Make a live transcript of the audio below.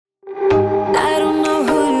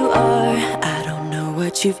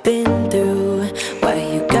what you've been through, why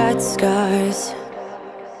you got scars.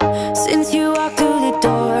 Since you walked through the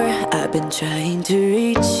door, I've been trying to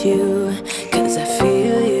reach you, 'cause I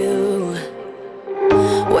feel you.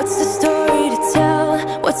 What's the story to tell?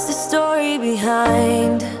 What's the story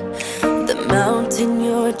behind the mountain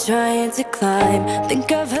you're trying to climb?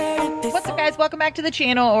 Think I've heard it before. What's up, guys? Welcome back to the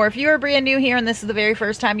channel, or if you are brand new here and this is the very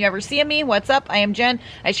first time you ever see me, what's up? I am Jen.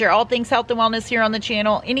 I share all things health and wellness here on the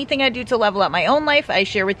channel. Anything I do to level up my own life, I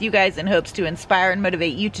share with you guys in hopes to inspire and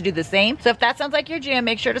motivate you to do the same. So if that sounds like your jam,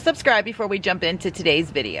 make sure to subscribe before we jump into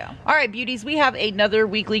today's video. All right, beauties, we have another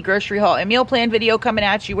weekly grocery haul and meal plan video coming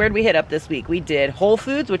at you. Where'd we hit up this week? We did Whole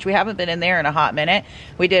Foods, which we haven't been in there in a hot minute.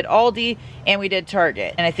 We did Aldi, and we did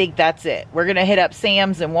Target, and I think that's it. We're gonna hit up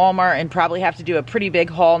Sam's and Walmart and probably have to do a pretty big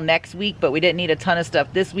haul next week, but we didn't need a ton of stuff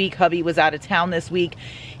this week. Hubby was out of town this week,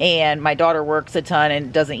 and my daughter works a ton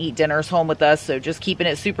and doesn't eat dinners home with us, so just keeping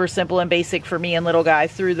it super simple and basic for me and little guy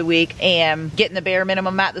through the week, and getting the bare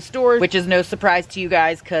minimum at the store, which is no surprise to you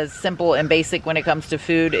guys, because simple and basic when it comes to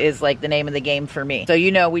food is like the name of the game for me. So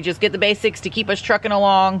you know, we just get the basics to keep us trucking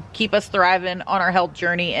along, keep us thriving on our health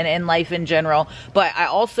journey and in life in general. But I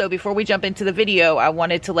also, before we jump into the video, I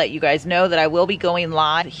wanted to let you guys know that I will be going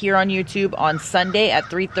live here on YouTube on Sunday at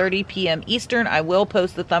 3:30 p.m. Eastern. I will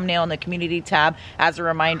post the thumbnail in the community tab as a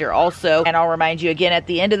reminder also, and I'll remind you again at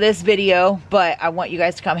the end of this video. But I want you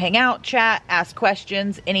guys to come hang out, chat, ask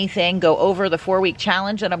questions, anything, go over the 4-week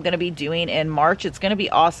challenge that I'm going to be doing in March. It's going to be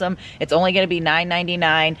awesome. It's only going to be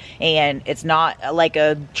 $9.99, and it's not like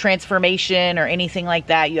a transformation or anything like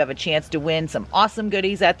that. You have a chance to win some awesome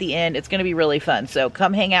goodies at the end. It's going to be really fun. So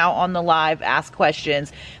come hang out on the live, ask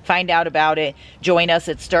questions, find out about it, join us.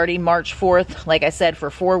 It's starting March 4th, like I said, for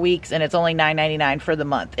 4 weeks, and it's only $9.99 for the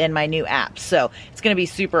month in my new app. So it's going to be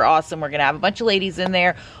super awesome. We're going to have a bunch of ladies in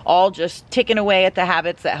there, all just ticking away at the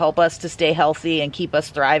habits that help us to stay healthy and keep us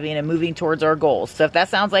thriving and moving towards our goals. So if that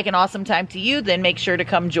sounds like an awesome time to you, then make sure to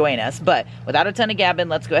come join us. But without a ton of gabbing,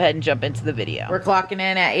 let's go ahead and jump into the video. We're clocking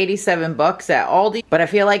in at 87 bucks at Aldi, but I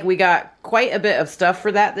feel like we got quite a bit of stuff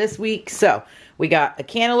for that this week. So we got a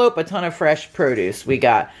cantaloupe, a ton of fresh produce. We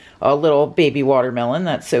got a little baby watermelon,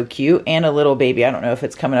 that's so cute, and a little baby, I don't know if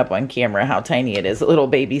it's coming up on camera how tiny it is, a little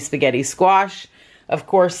baby spaghetti squash. Of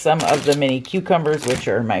course, some of the mini cucumbers, which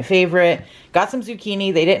are my favorite. Got some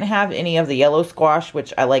zucchini. They didn't have any of the yellow squash,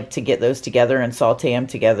 which I like to get those together and saute them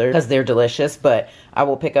together because they're delicious, but I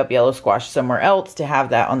will pick up yellow squash somewhere else to have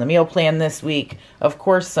that on the meal plan this week. Of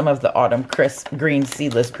course, some of the autumn crisp green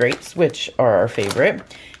seedless grapes, which are our favorite.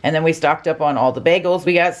 And then we stocked up on all the bagels.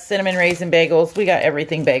 We got cinnamon raisin bagels, we got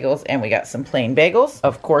everything bagels, and we got some plain bagels.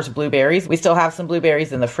 Of course, blueberries. We still have some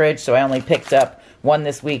blueberries in the fridge, so I only picked up one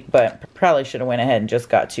this week, but probably should have went ahead and just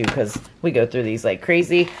got two because we go through these like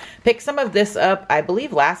crazy. Picked some of this up, I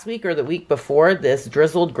believe last week or the week before, this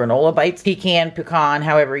drizzled granola bites. Pecan,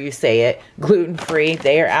 however you say it, gluten-free.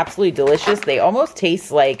 They are absolutely delicious. They almost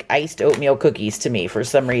taste like iced oatmeal cookies to me for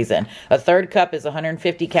some reason. A third cup is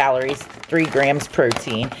 150 calories, 3 grams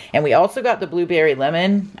protein. And we also got the blueberry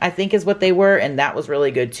lemon, I think is what they were, and that was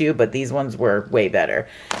really good too, but these ones were way better.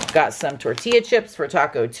 Got some tortilla chips for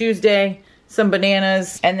Taco Tuesday, some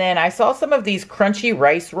bananas, and then I saw some of these crunchy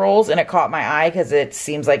rice rolls, and it caught my eye because it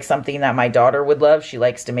seems like something that my daughter would love. She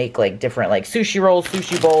likes to make like different like sushi rolls,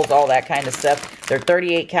 sushi bowls, all that kind of stuff. They're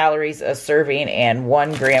 38 calories a serving and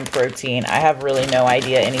 1 gram protein. I have really no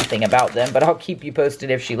idea anything about them, but I'll keep you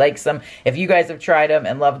posted if she likes them. If you guys have tried them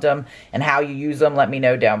and loved them and how you use them, let me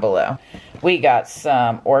know down below. We got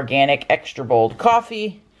some organic extra bold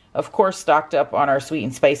coffee. Of course, stocked up on our sweet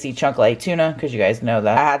and spicy chunk light tuna, because you guys know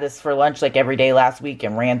that I had this for lunch like every day last week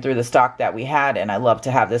and ran through the stock that we had, and I love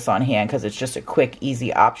to have this on hand because it's just a quick,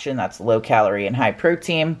 easy option that's low calorie and high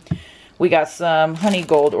protein. We got some Honey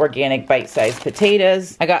Gold organic bite-sized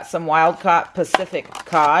potatoes. I got some wild caught Pacific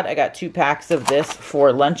cod. I got 2 packs of this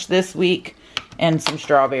for lunch this week. And some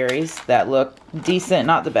strawberries that look decent,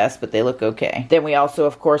 not the best, but they look okay. Then we also,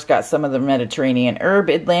 of course, got some of the Mediterranean herb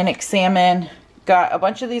Atlantic salmon. Got a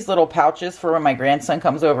bunch of these little pouches for when my grandson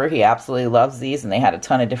comes over. He absolutely loves these, and they had a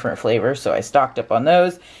ton of different flavors, so I stocked up on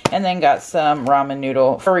those. And then got some ramen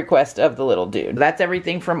noodle for request of the little dude. That's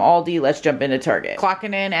everything from Aldi. Let's jump into Target.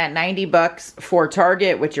 Clocking in at 90 bucks for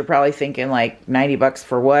Target, which you're probably thinking like 90 bucks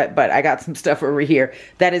for what? But I got some stuff over here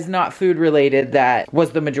that is not food related that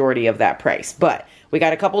was the majority of that price. But we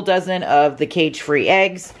got a couple dozen of the cage-free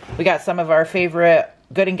eggs. We got some of our favorite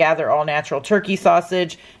Good and Gather all natural turkey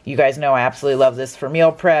sausage. You guys know I absolutely love this for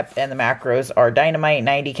meal prep, and the macros are dynamite.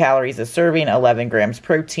 90 calories a serving, 11 grams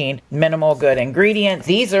protein, minimal good ingredients.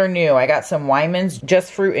 These are new. I got some Wyman's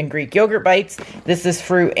just fruit and Greek yogurt bites. This is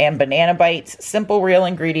fruit and banana bites. Simple, real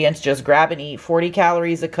ingredients. Just grab and eat. 40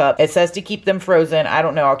 calories a cup. It says to keep them frozen. I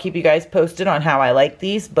don't know. I'll keep you guys posted on how I like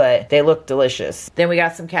these, but they look delicious. Then we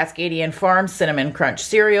got some Cascadian Farm Cinnamon Crunch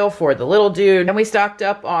cereal for the little dude. And we stocked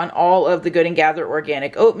up on all of the Good and Gather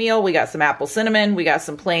organic oatmeal. We got some apple cinnamon, we got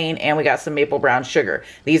some plain, and we got some maple brown sugar.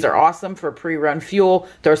 These are awesome for pre-run fuel.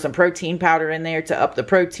 Throw some protein powder in there to up the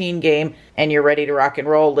protein game, and you're ready to rock and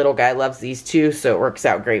roll. Little guy loves these too, so it works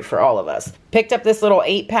out great for all of us. Picked up this little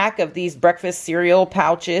 8-pack of these breakfast cereal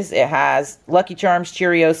pouches. It has Lucky Charms,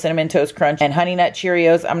 Cheerios, Cinnamon Toast Crunch, and Honey Nut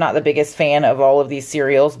Cheerios. I'm not the biggest fan of all of these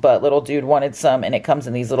cereals, but little dude wanted some, and it comes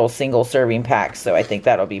in these little single serving packs, so I think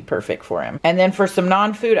that'll be perfect for him. And then for some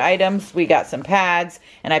non-food items, we got some pads,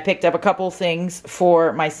 and I picked up a couple things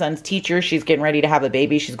for my son's teacher. She's getting ready to have a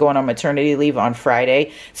baby. She's going on maternity leave on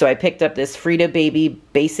Friday, so I picked up this Frida Baby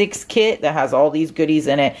Basics kit that has all these goodies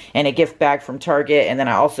in it, and a gift bag from Target, and then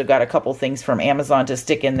I also got a couple things from Amazon to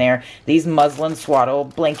stick in there. These muslin swaddle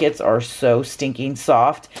blankets are so stinking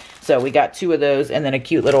soft. So we got 2 of those, and then a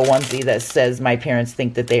cute little onesie that says my parents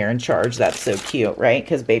think that they are in charge. That's so cute, right?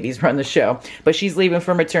 Because babies run the show. But she's leaving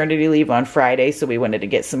for maternity leave on Friday, so we wanted to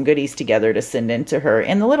get some goodies together to send in to her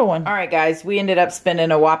and the little one. All right, guys, we ended up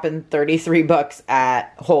spending a whopping 33 bucks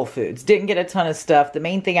at Whole Foods. Didn't get a ton of stuff. The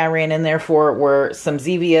main thing I ran in there for were some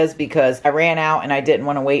Zevias because I ran out and I didn't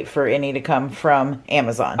want to wait for any to come from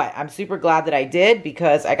Amazon. But I'm super glad that I did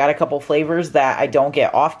because I got a couple flavors that I don't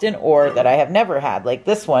get often or that I have never had. Like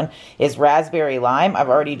this one is raspberry lime. I've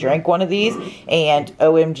already drank one of these, and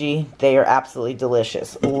OMG, they are absolutely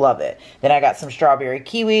delicious. Love it. Then I got some strawberry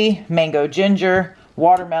kiwi, mango ginger,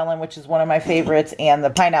 watermelon, which is one of my favorites, and the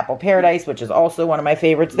pineapple paradise, which is also one of my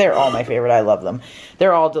favorites. They're all my favorite. I love them.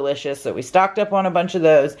 They're all delicious. So we stocked up on a bunch of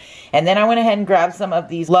those. And then I went ahead and grabbed some of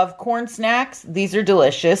these love corn snacks. These are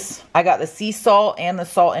delicious. I got the sea salt and the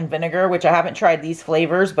salt and vinegar, which I haven't tried these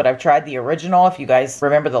flavors, but I've tried the original. If you guys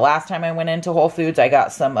remember the last time I went into Whole Foods, I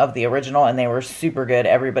got some of the original and they were super good.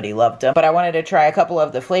 Everybody loved them. But I wanted to try a couple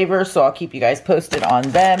of the flavors, so I'll keep you guys posted on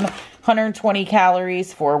them. 120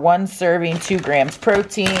 calories for 1 serving, 2 grams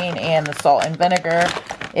protein, and the salt and vinegar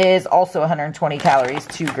is also 120 calories,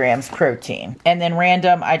 2 grams protein. And then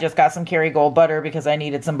random, I just got some Kerrygold butter because I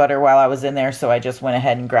needed some butter while I was in there, so I just went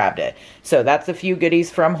ahead and grabbed it. So that's a few goodies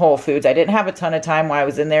from Whole Foods. I didn't have a ton of time while I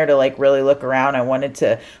was in there to like really look around. I wanted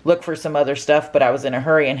to look for some other stuff, but I was in a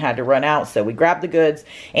hurry and had to run out, so we grabbed the goods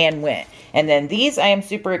and went. And then these I am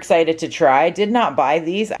super excited to try. I did not buy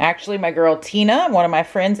these. Actually, my girl Tina, one of my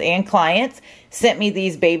friends and clients, sent me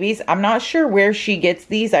these babies. I'm not sure where she gets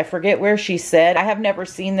these. I forget where she said. I have never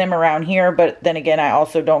seen them around here, but then again, I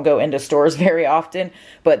also don't go into stores very often.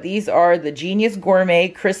 But these are the Genius Gourmet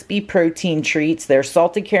Crispy Protein Treats. They're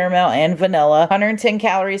salted caramel and vanilla. 110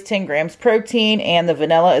 calories, 10 grams protein, and the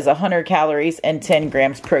vanilla is 100 calories and 10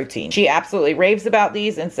 grams protein. She absolutely raves about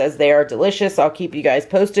these and says they are delicious. I'll keep you guys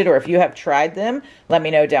posted, or if you have tried them, let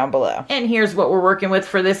me know down below. And here's what we're working with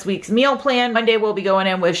for this week's meal plan. Monday, we'll be going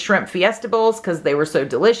in with shrimp fiesta bowls because they were so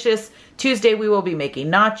delicious. Tuesday, we will be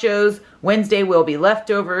making nachos. Wednesday will be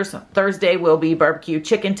leftovers. Thursday will be barbecue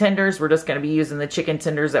chicken tenders. We're just going to be using the chicken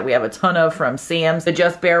tenders that we have a ton of from Sam's. The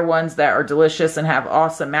Just Bare ones that are delicious and have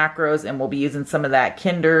awesome macros. And we'll be using some of that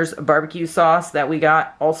Kinder's barbecue sauce that we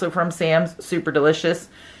got also from Sam's. Super delicious.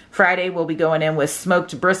 Friday, we'll be going in with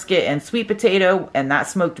smoked brisket and sweet potato, and that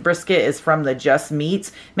smoked brisket is from the Just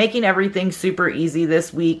Meats, making everything super easy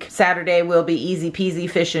this week. Saturday will be easy peasy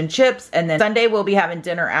fish and chips, and then Sunday we'll be having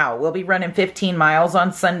dinner out. We'll be running 15 miles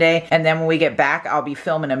on Sunday, and then when we get back, I'll be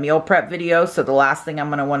filming a meal prep video, so the last thing I'm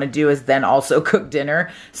going to want to do is then also cook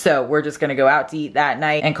dinner. So we're just going to go out to eat that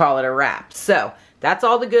night and call it a wrap. So that's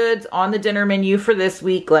all the goods on the dinner menu for this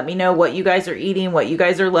week. Let me know what you guys are eating, what you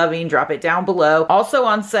guys are loving. Drop it down below. Also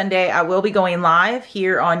on Sunday, I will be going live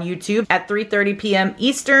here on YouTube at 3:30 p.m.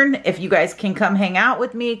 Eastern. If you guys can come hang out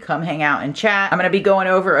with me, come hang out and chat. I'm going to be going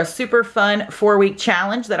over a super fun 4-week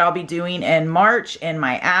challenge that I'll be doing in March in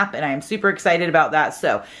my app, and I am super excited about that.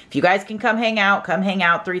 So if you guys can come hang out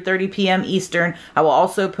 3:30 p.m. Eastern. I will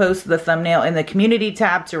also post the thumbnail in the community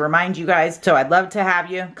tab to remind you guys. So I'd love to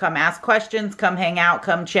have you come ask questions, come hang out,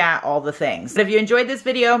 come chat, all the things. But if you enjoyed this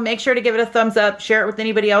video, make sure to give it a thumbs up, share it with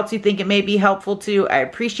anybody else you think it may be helpful to. I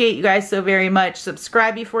appreciate you guys so very much.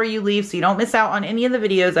 Subscribe before you leave so you don't miss out on any of the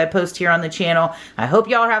videos I post here on the channel. I hope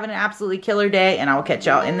y'all are having an absolutely killer day, and I will catch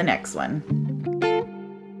y'all in the next one.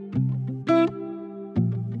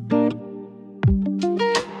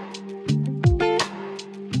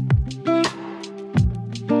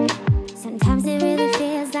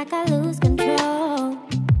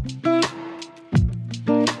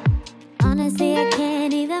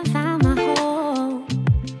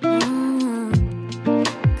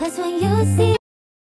 when you see